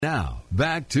Now,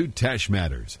 back to Tesh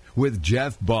Matters with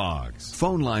Jeff Boggs.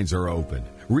 Phone lines are open.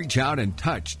 Reach out and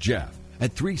touch Jeff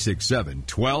at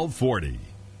 367-1240.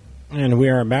 And we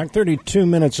are back 32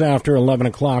 minutes after 11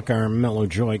 o'clock, our Mellow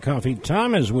Joy Coffee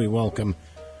time, as we welcome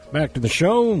back to the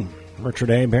show Richard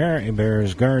Hebert,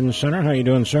 Hebert's Garden Center. How you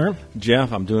doing, sir?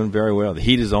 Jeff, I'm doing very well. The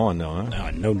heat is on, though, huh?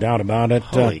 No doubt about it.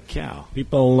 Holy cow.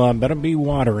 People better be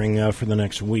watering for the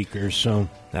next week or so.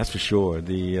 That's for sure.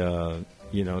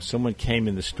 Someone came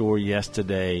in the store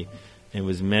yesterday and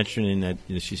was mentioning that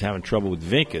she's having trouble with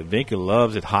vinca. Vinca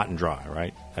loves it hot and dry,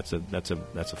 right? That's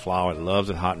a flower that loves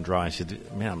it hot and dry. She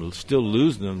said, "Man, I'm still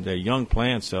losing them. They're young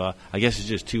plants, so I guess it's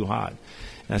just too hot."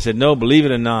 And I said, "No, believe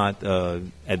it or not,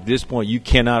 at this point you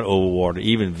cannot overwater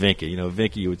even vinca.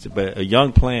 Vinca, but a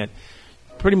young plant,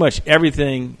 pretty much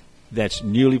everything that's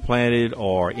newly planted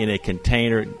or in a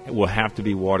container will have to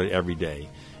be watered every day."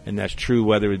 And that's true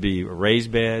whether it be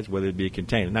raised beds, whether it be a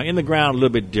container. Now, in the ground, a little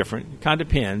bit different. It kind of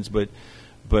depends, but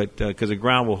because the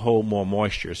ground will hold more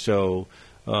moisture. So,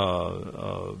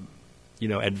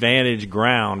 advantage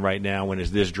ground right now when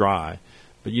it's this dry.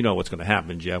 But you know what's going to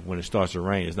happen, Jeff. When it starts to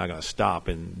rain, it's not going to stop,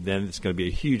 and then it's going to be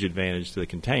a huge advantage to the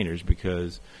containers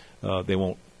because they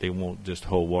won't just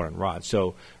hold water and rot.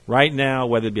 So right now,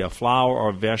 whether it be a flower or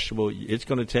a vegetable, it's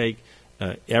going to take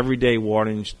everyday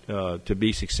watering to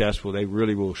be successful. They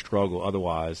really will struggle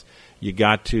otherwise. You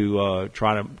got to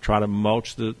try to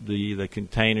mulch the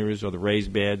containers or the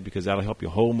raised bed because that'll help you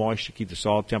hold moisture, keep the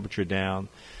soil temperature down.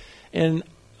 And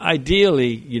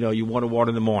ideally, you want to water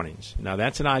in the mornings. Now,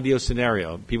 that's an ideal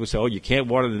scenario. People say, "Oh, you can't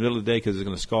water in the middle of the day because it's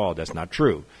going to scald." That's not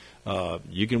true.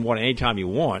 You can water anytime you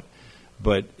want,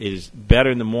 but it is better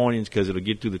in the mornings because it'll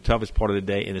get through the toughest part of the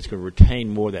day and it's going to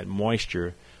retain more of that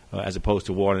moisture as opposed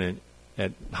to watering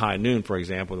at high noon, for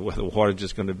example, where the water is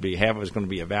just going to be, half of it's going to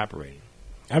be evaporating.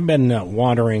 I've been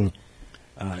watering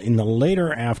in the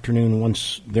later afternoon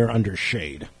once they're under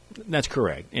shade. That's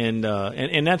correct, and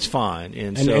that's fine.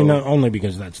 And only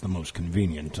because that's the most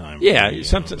convenient time. Yeah,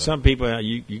 some people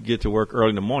you get to work early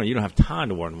in the morning. You don't have time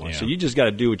to water in the morning, so you just got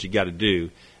to do what you got to do.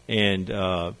 And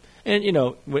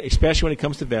especially when it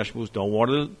comes to vegetables, don't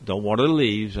water the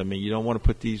leaves. I mean, you don't want to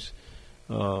put these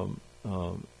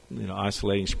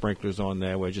isolating sprinklers on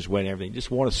there where it's just wetting everything. Just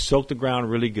want to soak the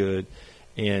ground really good,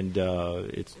 and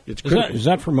it's critical. Is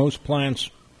that for most plants?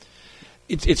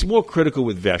 It's more critical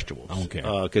with vegetables, okay,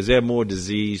 because they're more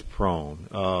disease prone.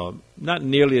 Not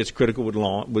nearly as critical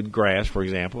with grass, for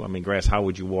example. I mean, grass. How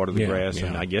would you water the grass? Yeah.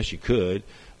 And I guess you could,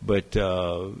 but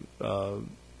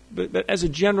as a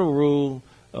general rule,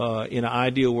 in an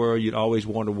ideal world, you'd always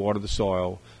want to water the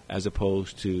soil as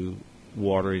opposed to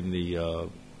watering the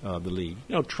leaf.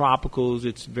 Tropicals,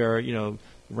 it's very,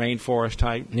 rainforest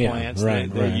type plants.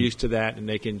 They're used to that, and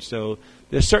they can. So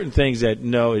there's certain things that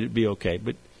it'd be okay,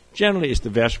 but generally it's the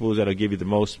vegetables that'll give you the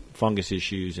most fungus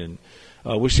issues, and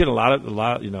we're seeing a lot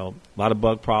of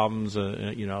bug problems, a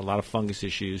lot of fungus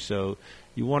issues. So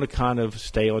you want to kind of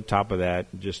stay on top of that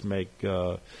and just make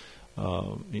a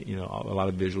lot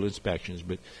of visual inspections.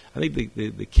 But I think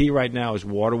the key right now is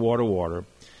water.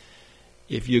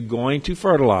 If you're going to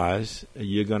fertilize,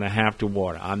 you're going to have to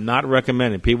water. I'm not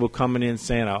recommending people coming in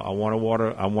saying, I want to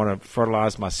water, I want to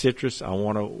fertilize my citrus, I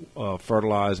want to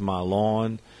fertilize my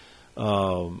lawn,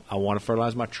 I want to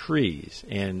fertilize my trees.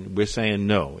 And we're saying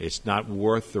no, it's not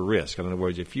worth the risk. In other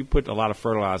words, if you put a lot of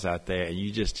fertilizer out there and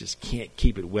you just can't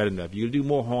keep it wet enough, you'll do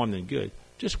more harm than good.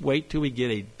 Just wait till we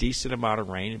get a decent amount of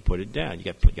rain and put it down.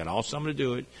 You got all summer to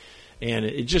do it, and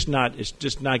it's just not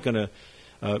going to.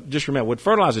 Just remember, what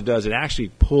fertilizer does, it actually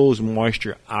pulls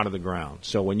moisture out of the ground.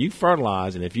 So when you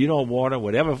fertilize, and if you don't water,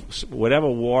 whatever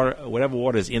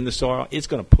water is in the soil, it's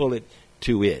going to pull it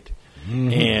to it.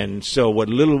 Mm-hmm. And so what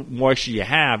little moisture you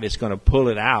have, it's going to pull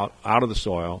it out of the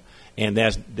soil, and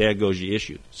there goes your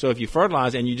issue. So if you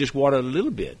fertilize and you just water a little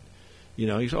bit,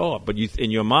 you say, but in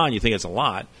your mind you think it's a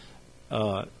lot,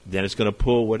 then it's going to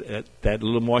pull that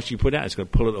little moisture you put out, it's going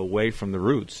to pull it away from the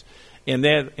roots. And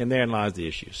therein lies the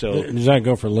issue. So does that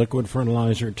go for liquid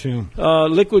fertilizer too?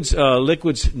 Liquids,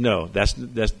 no.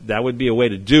 That would be a way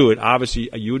to do it. Obviously,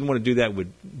 you wouldn't want to do that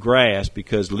with grass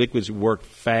because liquids work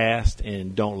fast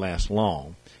and don't last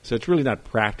long. So it's really not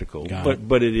practical.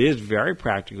 But it is very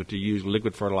practical to use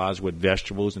liquid fertilizer with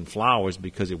vegetables and flowers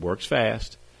because it works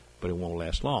fast, but it won't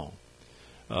last long.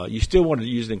 You still want to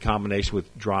use it in combination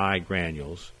with dry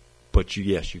granules, but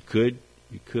you could.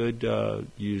 You could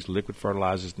use liquid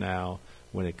fertilizers now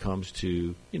when it comes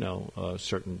to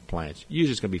certain plants.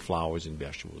 Usually it's going to be flowers and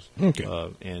vegetables,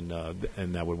 okay, and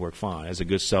that would work fine as a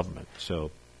good supplement.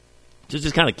 So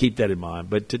just kind of keep that in mind.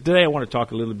 But today I want to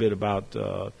talk a little bit about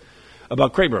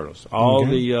About crepe myrtles. All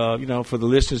the, for the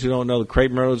listeners who don't know, the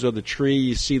crepe myrtles are the tree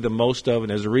you see the most of, and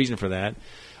there's a reason for that.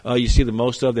 You see the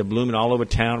most of. They're blooming all over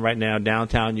town right now.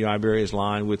 Downtown New Iberia is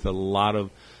lined with a lot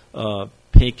of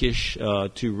pinkish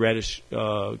to reddish crepe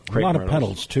myrtles. A lot of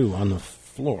petals, too, on the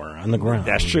floor, on the ground.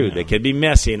 That's true. Yeah. They can be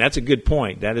messy, and that's a good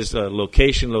point. That is a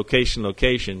location.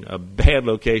 A bad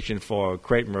location for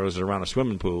crepe myrtles is around a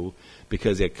swimming pool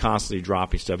because they're constantly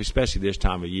dropping stuff, especially this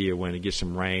time of year when it gets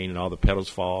some rain and all the petals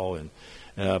fall.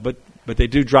 But they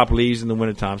do drop leaves in the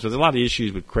wintertime. So there's a lot of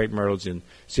issues with crepe myrtles in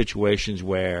situations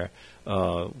where,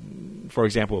 for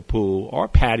example, a pool or a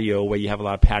patio where you have a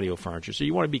lot of patio furniture. So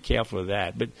you want to be careful of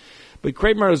that. But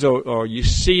crepe myrtles are you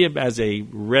see them as a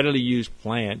readily used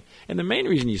plant. And the main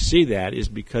reason you see that is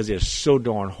because they're so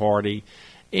darn hardy,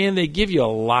 and they give you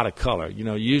a lot of color.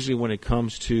 Usually when it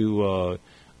comes to,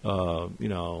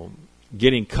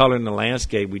 getting color in the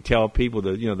landscape, we tell people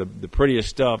that, the prettiest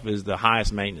stuff is the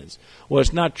highest maintenance. Well,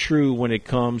 it's not true when it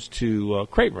comes to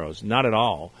crepe myrtles. Not at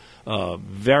all.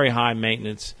 Very high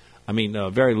maintenance.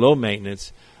 Very low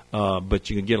maintenance, but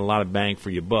you can get a lot of bang for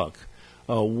your buck.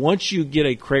 Once you get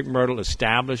a crepe myrtle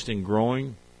established and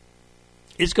growing,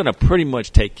 it's going to pretty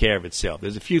much take care of itself.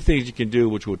 There's a few things you can do,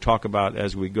 which we'll talk about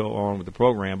as we go on with the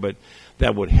program, but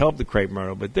that would help the crepe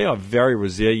myrtle. But they are very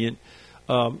resilient.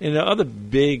 And the other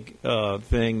big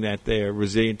thing that they're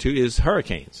resilient to is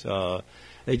hurricanes.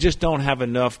 They just don't have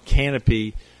enough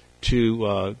canopy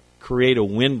to create a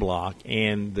wind block,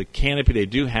 and the canopy they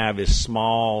do have is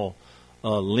small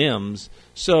limbs,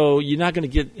 so you're not going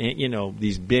to get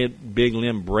these big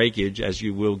limb breakage as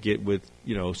you will get with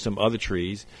some other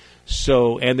trees.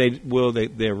 So and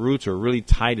their roots are really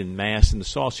tight and massed in the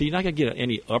soil, so you're not going to get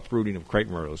any uprooting of crepe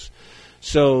myrtles.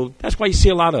 So that's why you see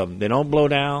a lot of them. They don't blow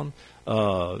down.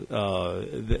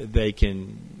 They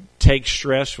can take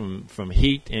stress from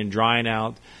heat and drying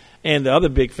out. And the other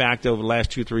big factor over the last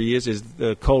 2-3 years is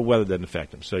the cold weather doesn't affect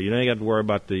them. So you don't have to worry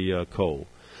about the cold.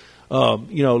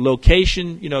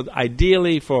 Location,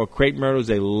 ideally for crepe myrtles,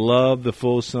 they love the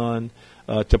full sun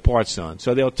to part sun.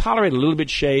 So they'll tolerate a little bit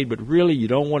shade, but really you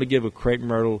don't want to give a crepe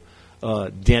myrtle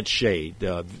dense shade.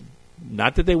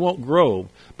 Not that they won't grow,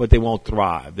 but they won't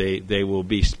thrive. They will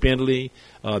be spindly.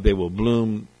 They will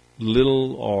bloom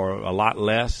little or a lot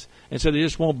less. And so they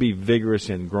just won't be vigorous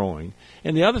in growing.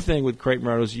 And the other thing with crepe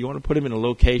myrtles, you want to put them in a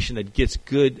location that gets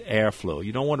good airflow.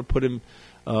 You don't want to put them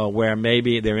where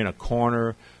maybe they're in a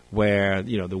corner where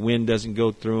the wind doesn't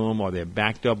go through them, or they're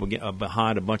backed up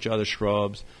behind a bunch of other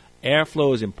shrubs.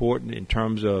 Airflow is important in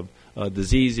terms of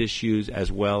disease issues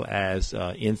as well as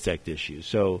insect issues.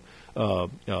 So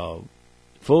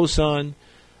full sun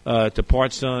to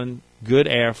part sun, good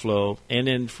airflow, and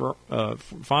then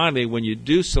finally, when you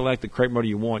do select the crepe myrtle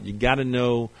you want, you got to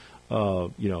know,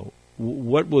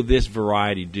 what will this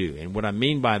variety do? And what I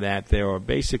mean by that, there are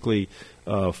basically,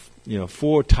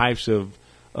 4 types of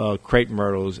crepe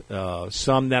myrtles.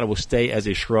 Some that will stay as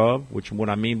a shrub, which what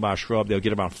I mean by shrub, they'll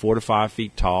get about 4 to 5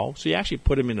 feet tall. So you actually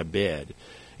put them in a bed,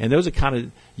 and those are kind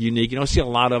of unique. You don't see a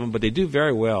lot of them, but they do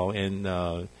very well and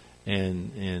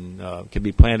can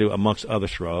be planted amongst other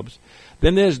shrubs.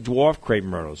 Then there's dwarf crepe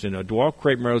myrtles. Dwarf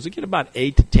crepe myrtles, they get about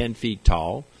 8 to 10 feet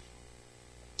tall.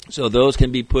 So those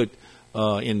can be put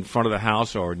in front of the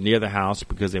house or near the house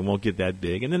because they won't get that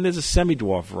big. And then there's the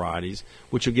semi-dwarf varieties,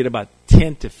 which will get about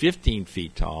 10 to 15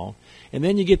 feet tall. And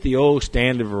then you get the old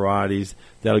standard varieties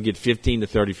that'll get 15 to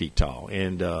 30 feet tall.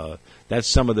 And that's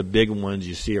some of the big ones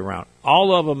you see around.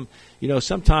 All of them,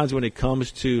 sometimes when it comes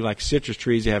to like citrus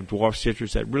trees, they have dwarf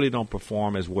citrus that really don't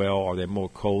perform as well, or they're more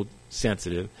cold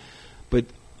sensitive. But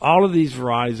all of these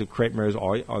varieties of crepe myrtles,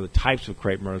 or the types of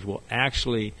crepe myrtles, will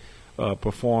actually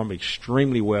perform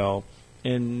extremely well,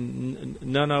 and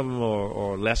none of them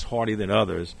are less hardy than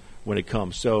others when it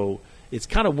comes. So it's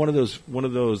kind of one of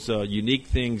those unique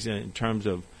things in terms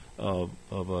of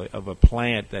a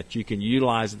plant that you can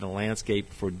utilize in the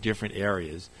landscape for different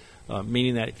areas.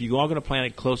 Meaning that if you are going to plant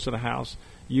it close to the house,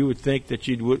 you would think that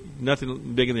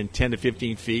nothing bigger than 10 to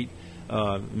 15 feet,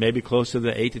 maybe close to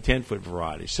the 8 to 10 foot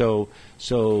variety. So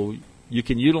you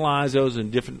can utilize those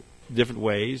in different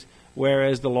ways.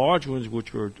 Whereas the large ones,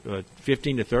 which were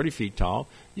 15 to 30 feet tall,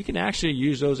 you can actually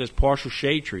use those as partial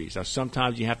shade trees. Now,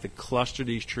 sometimes you have to cluster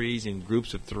these trees in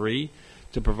groups of 3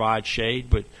 to provide shade,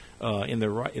 but in the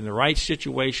right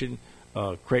situation,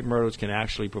 crepe myrtles can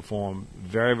actually perform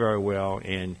very, very well,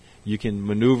 and you can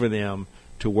maneuver them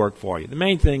to work for you. The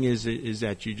main thing is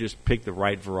that you just pick the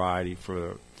right variety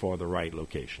for the right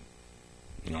location.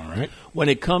 All right. When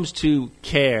it comes to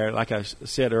care, like I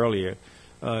said earlier,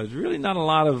 there's really not a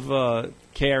lot of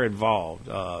care involved.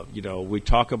 We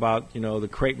talk about the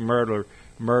crepe myrtle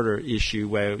issue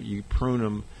where you prune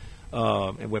them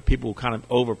and where people kind of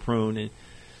over prune. And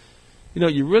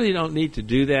you really don't need to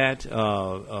do that.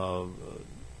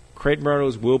 Crape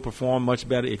myrtles will perform much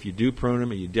better if you do prune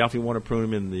them, and you definitely want to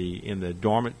prune them in the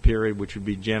dormant period, which would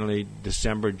be generally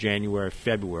December, January,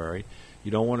 February. You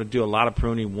don't want to do a lot of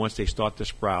pruning once they start to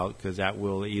sprout, because that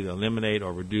will either eliminate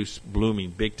or reduce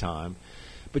blooming big time.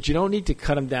 But you don't need to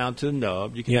cut them down to the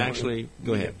nub. You can actually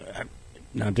go ahead.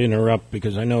 Not to interrupt,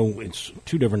 because I know it's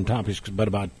two different topics, but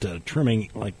about trimming.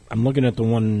 Like, I'm looking at the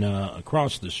one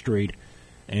across the street,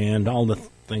 and all the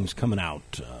things coming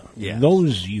out.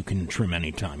 Those you can trim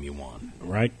anytime you want,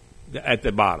 right? At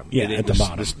the bottom. Yeah, at the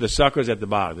bottom. The sucker's at the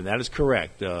bottom, and that is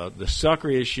correct. The sucker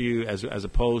issue, as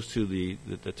opposed to the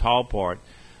tall part,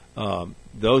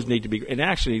 those need to be. And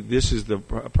actually, this is the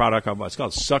product I'm about. It's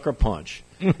called Sucker Punch.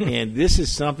 And this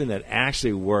is something that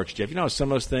actually works, Jeff.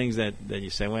 Some of those things that you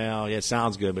say, well, yeah, it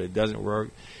sounds good, but it doesn't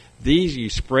work. You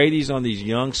spray these on these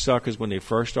young suckers when they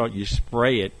first start. You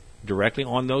spray it directly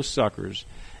on those suckers,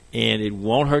 and it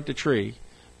won't hurt the tree,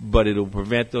 but it'll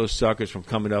prevent those suckers from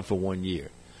coming up for 1 year,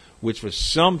 which for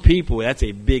some people, that's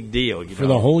a big deal. For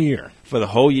the whole year. For the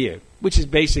whole year, which is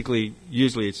basically,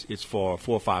 usually it's for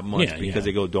 4 or 5 months because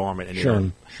they go dormant.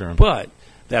 And sure. But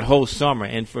that whole summer,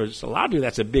 and for a lot of people,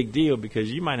 that's a big deal,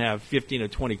 because you might have 15 or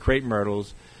 20 crepe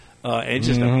myrtles, and it's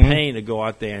just a pain to go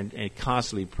out there and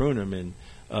constantly prune them. And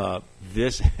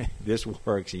this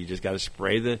works, and you just got to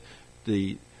spray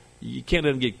the. You can't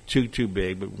let them get too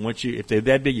big, but if they're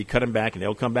that big, you cut them back, and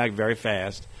they'll come back very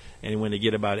fast. And when they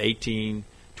get about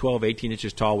 12, 18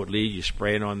 inches tall with leaves, you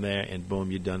spray it on there, and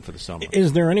boom, you're done for the summer.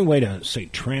 Is there any way to, say,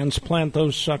 transplant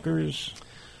those suckers?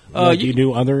 You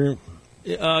do other?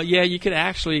 Yeah, you could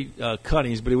actually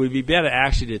cuttings, but it would be better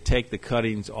actually to take the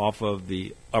cuttings off of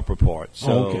the upper part.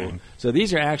 So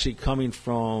these are actually coming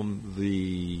from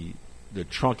the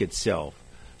trunk itself.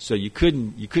 So you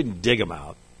couldn't dig them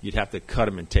out. You'd have to cut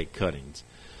them and take cuttings.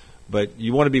 But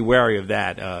you want to be wary of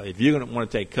that. If you're going to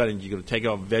want to take cuttings, you're going to take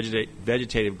off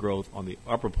vegetative growth on the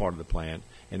upper part of the plant,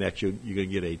 and that you're going to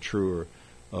get a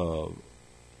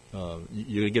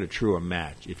truer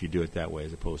match if you do it that way,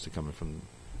 as opposed to coming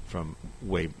from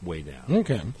way down.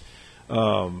 Okay.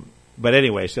 But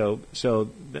anyway, so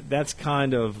that's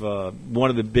kind of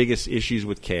one of the biggest issues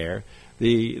with care.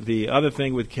 The other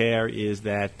thing with care is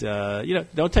that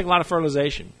don't take a lot of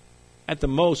fertilization. At the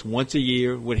most, once a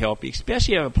year would help you,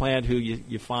 especially if you have a plant who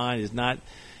you find is not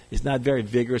very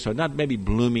vigorous, or not maybe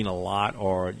blooming a lot,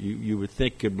 or you would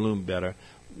think could bloom better.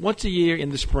 Once a year in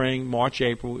the spring, March,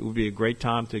 April, it would be a great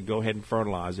time to go ahead and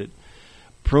fertilize it.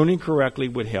 Pruning correctly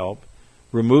would help.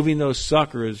 Removing those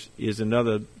suckers is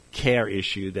another care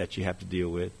issue that you have to deal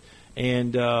with,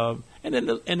 and then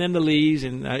the leaves,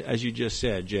 and as you just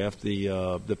said, Jeff,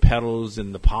 the petals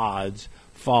and the pods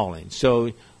falling.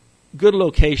 So good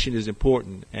location is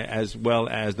important, as well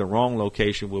as the wrong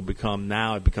location it becomes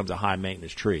a high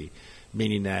maintenance tree,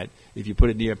 meaning that if you put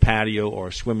it near a patio or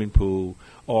a swimming pool,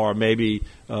 or maybe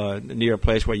near a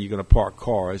place where you're going to park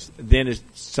cars, then it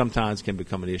sometimes can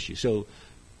become an issue. So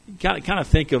kind of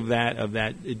think of that.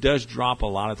 It does drop a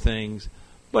lot of things,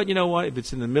 but you know what? If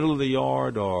it's in the middle of the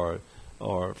yard or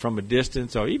from a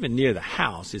distance, or even near the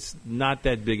house, it's not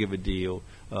that big of a deal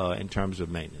in terms of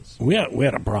maintenance. We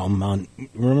had a problem on.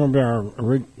 Remember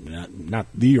not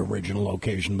the original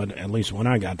location, but at least when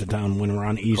I got to town, when we were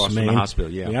on East Across Main, from the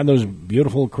hospital, yeah. We had those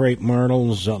beautiful crepe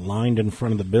myrtles lined in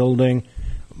front of the building,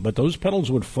 but those petals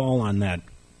would fall on that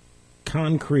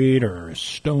concrete or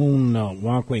stone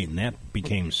walkway, and that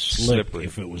became slippery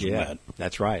if it was wet.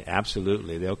 That's right,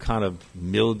 absolutely. They'll kind of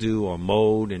mildew or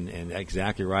mold, and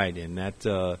exactly right. And that,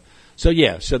 so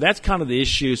that's kind of the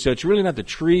issue. So it's really not the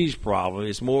tree's problem.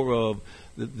 It's more of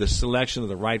the selection of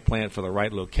the right plant for the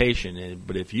right location.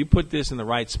 But if you put this in the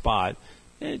right spot,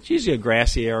 it's usually a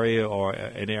grassy area or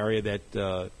an area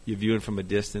that you're viewing from a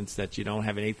distance that you don't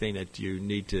have anything that you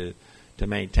need to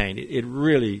maintain. It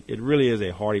really is a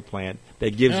hardy plant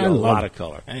that gives you a lot of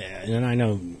color. And I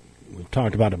know we've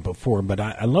talked about it before, but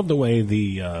I love the way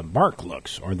the bark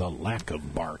looks, or the lack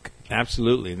of bark.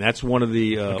 Absolutely, and that's one of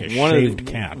the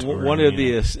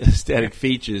the aesthetic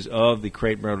features of the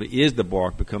crepe myrtle is the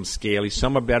bark becomes scaly.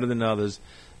 Some are better than others.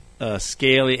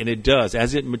 Scaly, and it does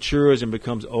as it matures and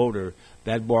becomes older.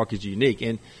 That bark is unique,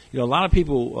 and a lot of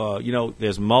people,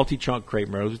 there's multi-trunk crepe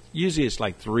myrtles. Usually, it's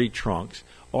like 3 trunks.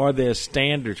 Or there's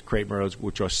standard crepe myrtles,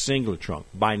 which are single trunk.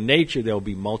 By nature, they'll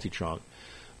be multi-trunk,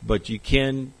 but you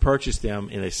can purchase them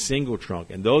in a single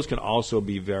trunk, and those can also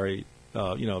be very,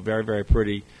 very, very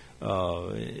pretty.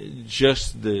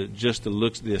 Just the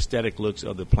looks, the aesthetic looks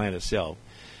of the plant itself,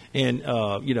 and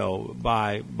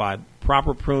by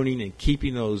proper pruning and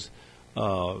keeping those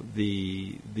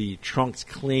the trunks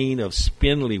clean of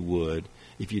spindly wood.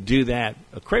 If you do that,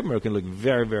 a crepe myrtle can look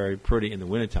very, very pretty in the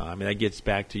wintertime. And that gets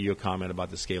back to your comment about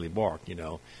the scaly bark.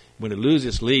 When it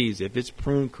loses its leaves, if it's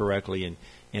pruned correctly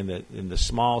and the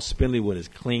small spindly wood is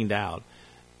cleaned out,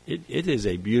 it is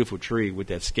a beautiful tree with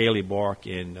that scaly bark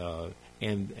and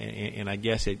I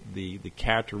guess the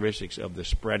characteristics of the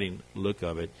spreading look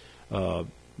of it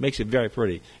makes it very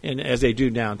pretty. And as they do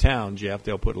downtown, Jeff,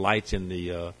 they'll put lights in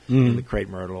the crepe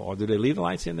myrtle, or do they leave the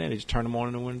lights in there? They just turn them on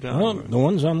in the wintertime? Well, the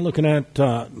ones I'm looking at,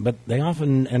 but they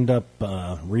often end up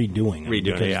redoing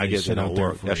them. I guess it don't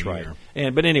work. That's right.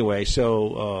 But anyway,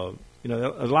 so there's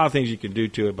a lot of things you can do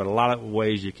to it, but a lot of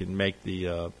ways you can make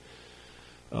the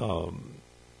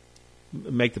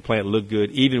plant look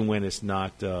good, even when it's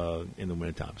not in the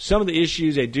wintertime. Some of the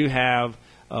issues they do have.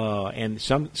 And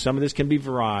some of this can be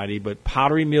variety, but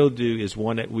powdery mildew is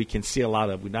one that we can see a lot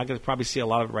of. We're not going to probably see a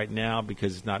lot of it right now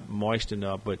because it's not moist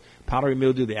enough, but powdery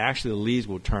mildew, the leaves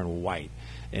will turn white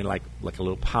and like a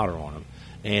little powder on them.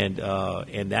 And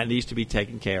that needs to be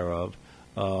taken care of.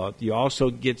 You also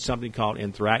get something called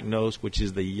anthracnose, which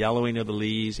is the yellowing of the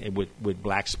leaves and with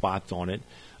black spots on it.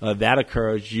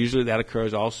 Usually that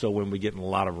occurs also when we're getting a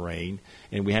lot of rain,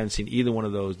 and we haven't seen either one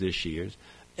of those this year.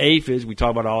 Aphids, we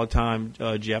talk about all the time,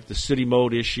 Jeff. The sooty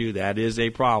mold issue, that is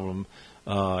a problem,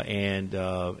 but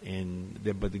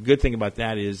the good thing about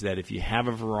that is that if you have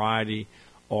a variety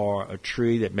or a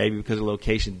tree that maybe because of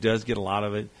location does get a lot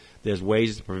of it, there's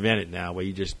ways to prevent it now, where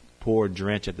you just pour and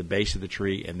drench at the base of the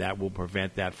tree, and that will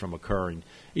prevent that from occurring.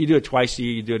 You do it twice a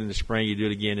year. You do it in the spring. You do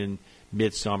it again in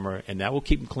midsummer, and that will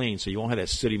keep them clean, so you won't have that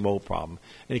sooty mold problem.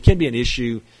 And it can be an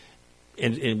issue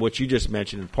in what you just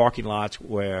mentioned in parking lots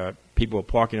where people are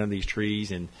parking under these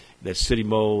trees, and that sooty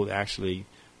mold actually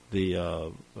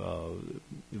the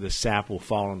sap will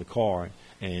fall on the car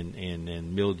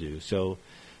and mildew. So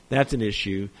that's an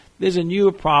issue. There's a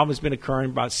newer problem that's been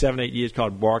occurring about 7-8 years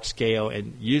called bark scale,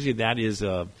 and usually that is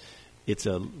it's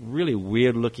a really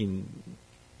weird looking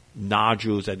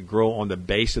nodules that grow on the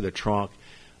base of the trunk.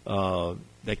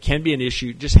 That can be an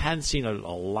issue. Just hadn't seen a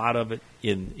lot of it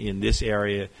in this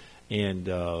area.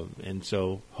 And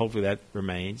so hopefully that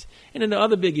remains. And then the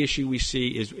other big issue we see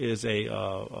is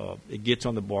it gets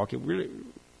on the bark.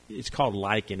 It's called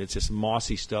lichen. It's this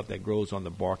mossy stuff that grows on the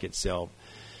bark itself,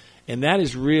 and that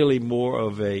is really more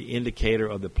of a indicator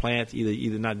of the plant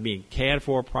either not being cared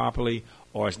for properly,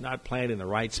 or it's not planted in the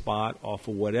right spot, or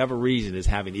for whatever reason is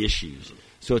having issues.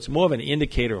 So it's more of an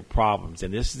indicator of problems.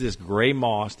 And this is this gray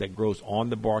moss that grows on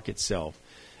the bark itself.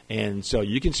 And so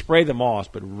you can spray the moss,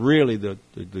 but really the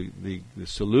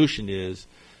solution is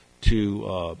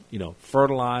to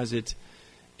fertilize it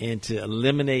and to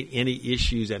eliminate any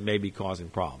issues that may be causing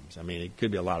problems. I mean, it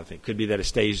could be a lot of things. It could be that it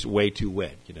stays way too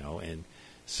wet, and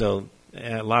so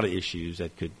a lot of issues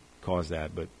that could cause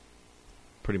that, but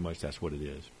pretty much that's what it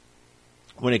is.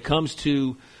 When it comes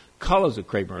to colors of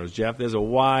crepe myrtles, Jeff, there's a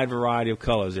wide variety of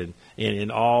colors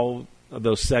in all of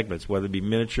those segments, whether it be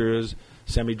miniatures,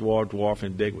 semi-dwarf, dwarf,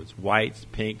 and big ones. Whites,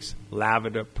 pinks,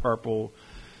 lavender, purple,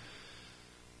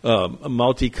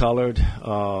 multicolored.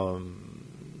 So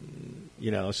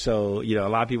a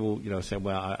lot of people say,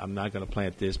 well, I'm not going to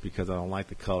plant this because I don't like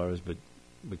the colors, but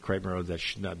with crepe myrtles that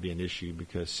should not be an issue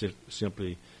because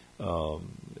simply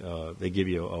they give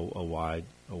you a wide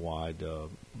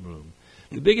bloom.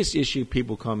 The biggest issue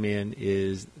people come in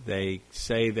is they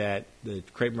say that the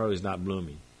crepe myrtle is not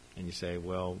blooming. And you say,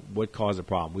 well, what caused the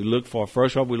problem?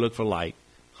 First of all, we look for light.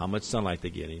 How much sunlight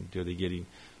they're getting? Are they getting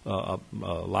a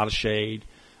lot of shade?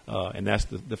 And that's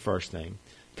the first thing.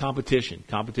 Competition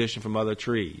from other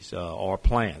trees or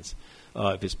plants.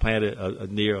 If it's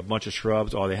planted near a bunch of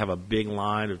shrubs or they have a big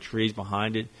line of trees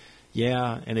behind it,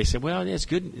 and they say, well, it's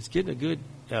good. It's getting a good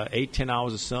 8-10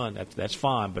 hours of sun. That's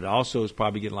fine, but also it's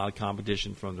probably getting a lot of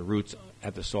competition from the roots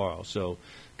at the soil. So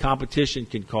competition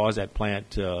can cause that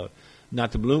plant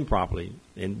not to bloom properly,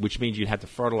 and which means you'd have to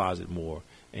fertilize it more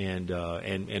and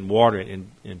water it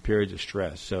in periods of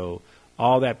stress. So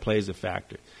all that plays a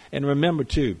factor. And remember,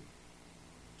 too,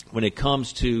 when it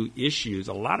comes to issues,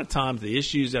 a lot of times the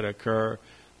issues that occur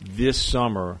this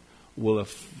summer will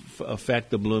affect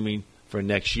the blooming for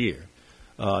next year.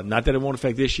 Not that it won't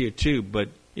affect this year, too, but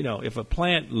if a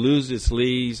plant loses its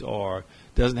leaves or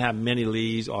doesn't have many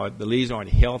leaves or the leaves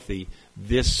aren't healthy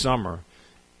this summer,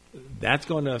 that's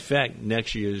going to affect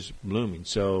next year's blooming.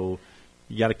 So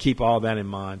you got to keep all that in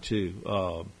mind,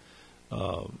 too.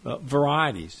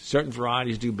 Varieties. Certain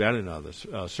varieties do better than others.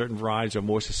 Certain varieties are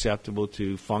more susceptible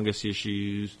to fungus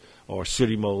issues or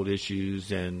sooty mold issues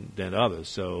than others.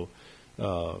 So,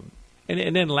 and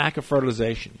and then lack of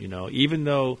fertilization. Even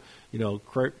though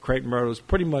crepe myrtles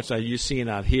pretty much like you're seeing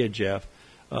out here, Jeff.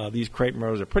 These crepe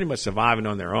myrtles are pretty much surviving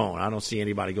on their own. I don't see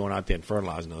anybody going out there and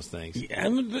fertilizing those things. Yeah,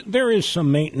 there is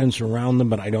some maintenance around them,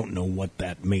 but I don't know what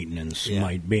that maintenance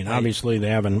might be. And obviously, they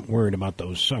haven't worried about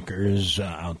those suckers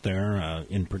out there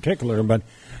in particular. But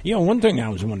one thing I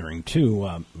was wondering too.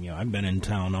 I've been in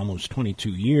town almost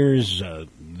 22 years.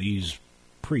 These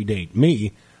predate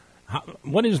me.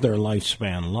 What is their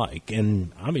lifespan like?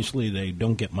 And obviously, they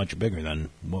don't get much bigger than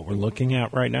what we're looking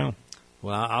at right now.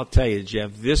 Well, I'll tell you,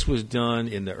 Jeff, this was done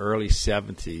in the early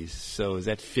 70s. So is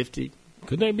that 50?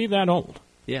 Could they be that old?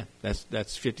 Yeah, that's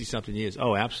 50-something years.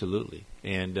 Oh, absolutely.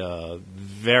 And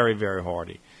very, very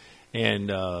hardy. And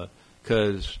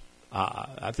because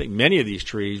I think many of these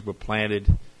trees were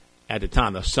planted at the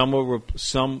time. Now,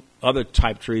 some other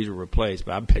type trees were replaced,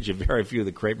 but I bet you very few of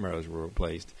the crepe myrtles were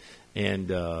replaced. And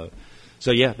so,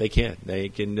 yeah, they can. They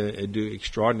can do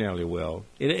extraordinarily well.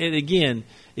 And again,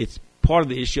 it's part of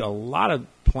the issue. A lot of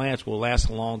plants will last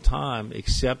a long time,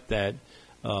 except that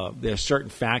there are certain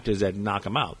factors that knock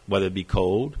them out, whether it be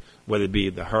cold, whether it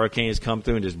be the hurricanes come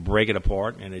through and just break it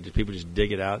apart, and people just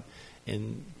dig it out.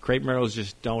 And crepe myrtles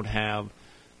just don't have,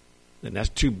 and that's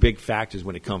two big factors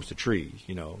when it comes to trees,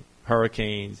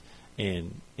 hurricanes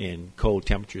and cold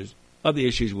temperatures. Other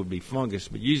issues would be fungus,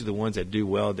 but usually the ones that do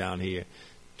well down here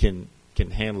can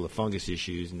handle the fungus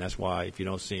issues, and that's why if you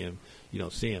don't see them, you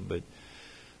don't see them. But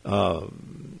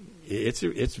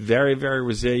it's very, very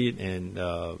resilient,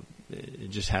 and it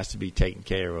just has to be taken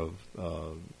care of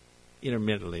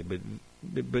intermittently.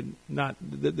 But not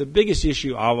the biggest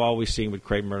issue I've always seen with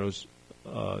crepe myrtles,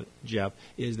 Jeff,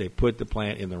 is they put the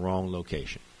plant in the wrong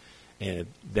location. And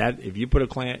if you put a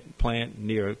plant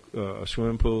near a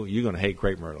swimming pool, you're going to hate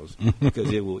crepe myrtles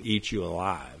because it will eat you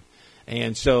alive.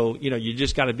 And so, you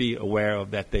just got to be aware of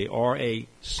that. They are a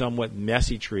somewhat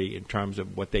messy tree in terms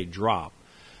of what they drop.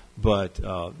 But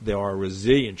they are a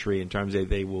resilient tree in terms of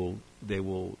they don't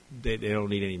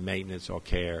need any maintenance or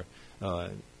care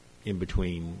in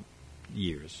between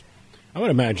years. I would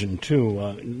imagine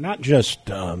too, not just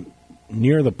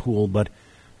near the pool, but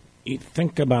you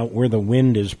think about where the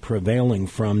wind is prevailing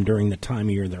from during the time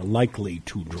of year they're likely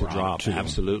to drop. Too.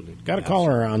 Absolutely. Got a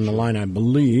caller on the line, I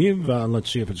believe. Let's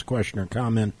see if it's a question or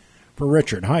comment for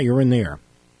Richard. Hi, you're in the air.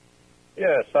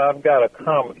 Yes, I've got a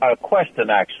question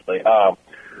actually.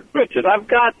 Richard, I've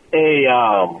got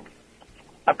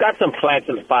some plants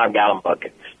in the 5-gallon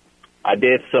buckets. I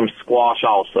did some squash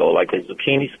also, like the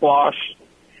zucchini squash.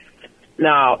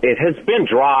 Now, it has been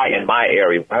dry in my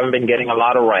area. I haven't been getting a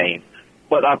lot of rain.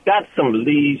 But I've got some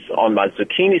leaves on my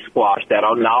zucchini squash that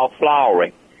are now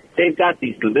flowering. They've got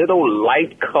these little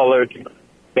light-colored,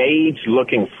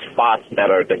 beige-looking spots that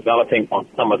are developing on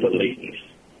some of the leaves.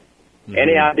 Mm-hmm.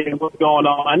 Any idea what's going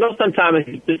on? I know sometimes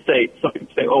you just some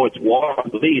people say, oh, it's water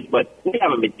on the leaves, but we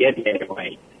haven't been getting any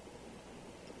rain.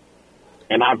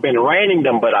 And I've been raining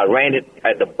them, but I rained it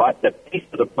at the base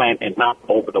of the plant and not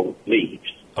over the leaves.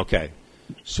 Okay.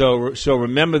 So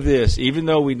remember this, even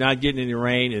though we're not getting any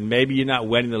rain and maybe you're not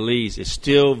wetting the leaves, it's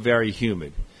still very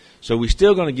humid. So we're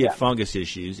still going to get fungus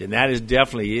issues, and that is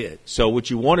definitely it. So what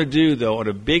you want to do, though, on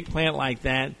a big plant like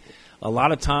that, a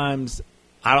lot of times,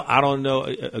 I don't know,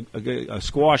 a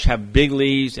squash have big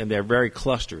leaves and they're very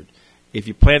clustered. If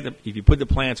you put the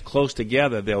plants close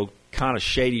together, they'll kind of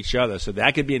shade each other, so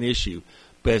that could be an issue.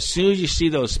 But as soon as you see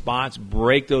those spots,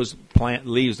 break those plant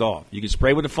leaves off. You can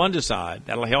spray with a fungicide.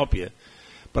 That'll help you.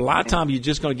 But a lot of times you're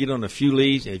just going to get on a few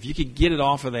leaves, and if you could get it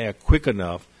off of there quick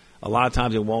enough, a lot of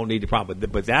times it won't need the problem.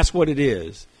 But that's what it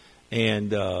is.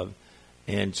 And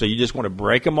so you just want to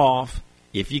break them off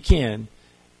if you can.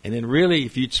 And then really,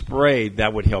 if you'd spray,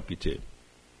 that would help you too.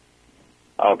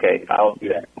 Okay, I'll do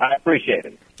that. I appreciate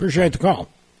it. Appreciate the call.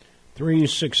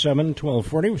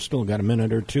 367-1240. We've still got a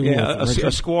minute or two. Yeah,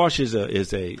 a squash is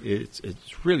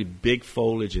it's really big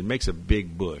foliage. It makes a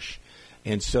big bush.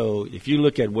 And so if you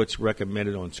look at what's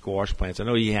recommended on squash plants, I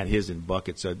know he had his in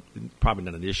buckets, so probably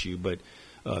not an issue, but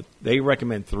they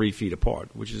recommend 3 feet apart,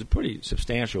 which is a pretty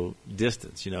substantial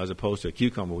distance, as opposed to a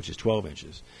cucumber, which is 12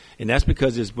 inches. And that's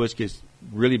because this bush gets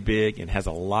really big and has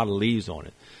a lot of leaves on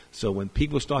it. So when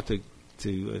people start to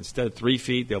instead of 3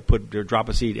 feet, they'll drop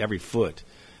a seed every foot.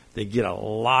 They get a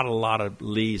lot of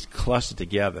leaves clustered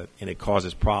together, and it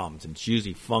causes problems. And it's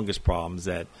usually fungus problems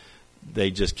that they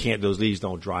just can't. Those leaves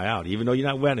don't dry out, even though you're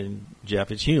not wetting,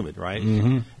 Jeff. It's humid, right?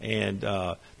 Mm-hmm. And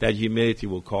that humidity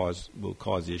will cause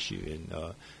issue.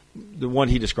 And the one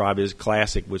he described is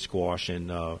classic with squash.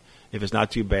 And if it's not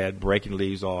too bad, breaking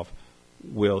leaves off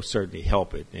will certainly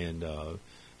help it. And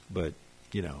but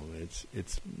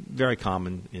it's very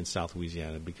common in South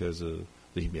Louisiana because of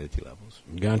the humidity levels.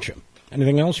 Gotcha.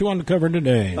 Anything else you want to cover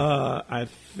today? I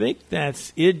think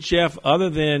that's it, Jeff. Other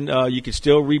than you can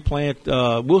still replant.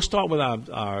 We'll start with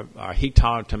our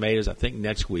heat-tolerant tomatoes, I think,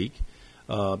 next week.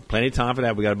 Plenty of time for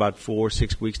that. We got about 4 or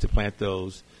 6 weeks to plant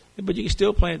those. But you can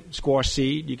still plant squash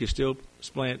seed. You can still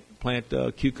plant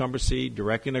cucumber seed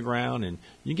directly in the ground, and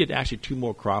you can get actually 2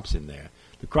 more crops in there.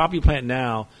 The crop you plant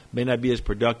now may not be as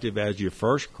productive as your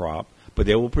first crop, but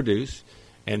they will produce.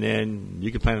 And then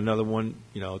you can plant another one,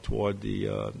 toward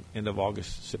the end of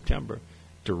August, September.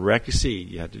 Direct seed.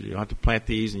 You don't have to plant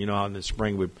these, and how in the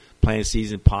spring we're planting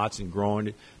seeds in pots and growing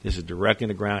it. This is direct in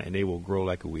the ground, and they will grow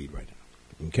like a weed right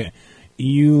now. Okay.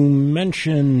 You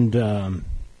mentioned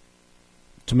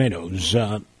tomatoes.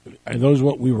 Are those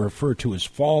what we refer to as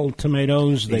fall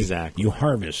tomatoes? Exactly. You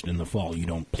harvest in the fall. You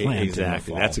don't plant exactly. in the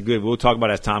fall. That's a good. We'll talk about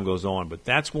it as time goes on, but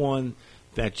that's one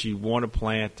that you want to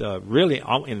plant really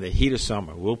in the heat of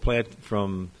summer. We'll plant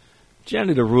from,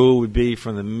 generally the rule would be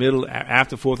from the middle,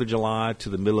 after 4th of July to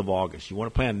the middle of August. You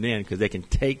want to plant them then because they can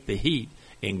take the heat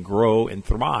and grow and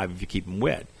thrive if you keep them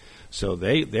wet. So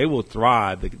they will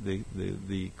thrive.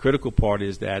 The critical part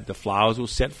is that the flowers will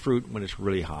set fruit when it's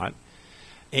really hot.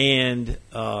 And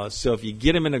so if you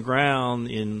get them in the ground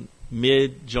in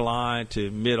mid-July to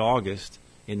mid-August,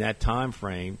 in that time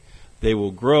frame, they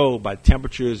will grow by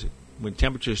temperatures. When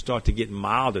temperatures start to get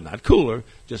milder, not cooler,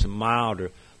 just milder,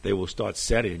 they will start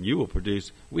setting, and you will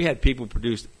produce. We had people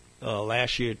produce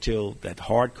last year till that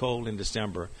hard cold in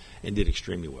December and did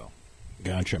extremely well.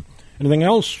 Gotcha. Anything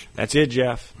else? That's it,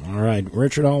 Jeff. All right.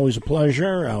 Richard, always a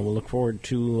pleasure. We'll look forward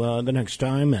to the next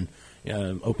time, and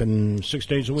open 6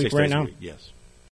 days a week 6 right days now? a week, yes.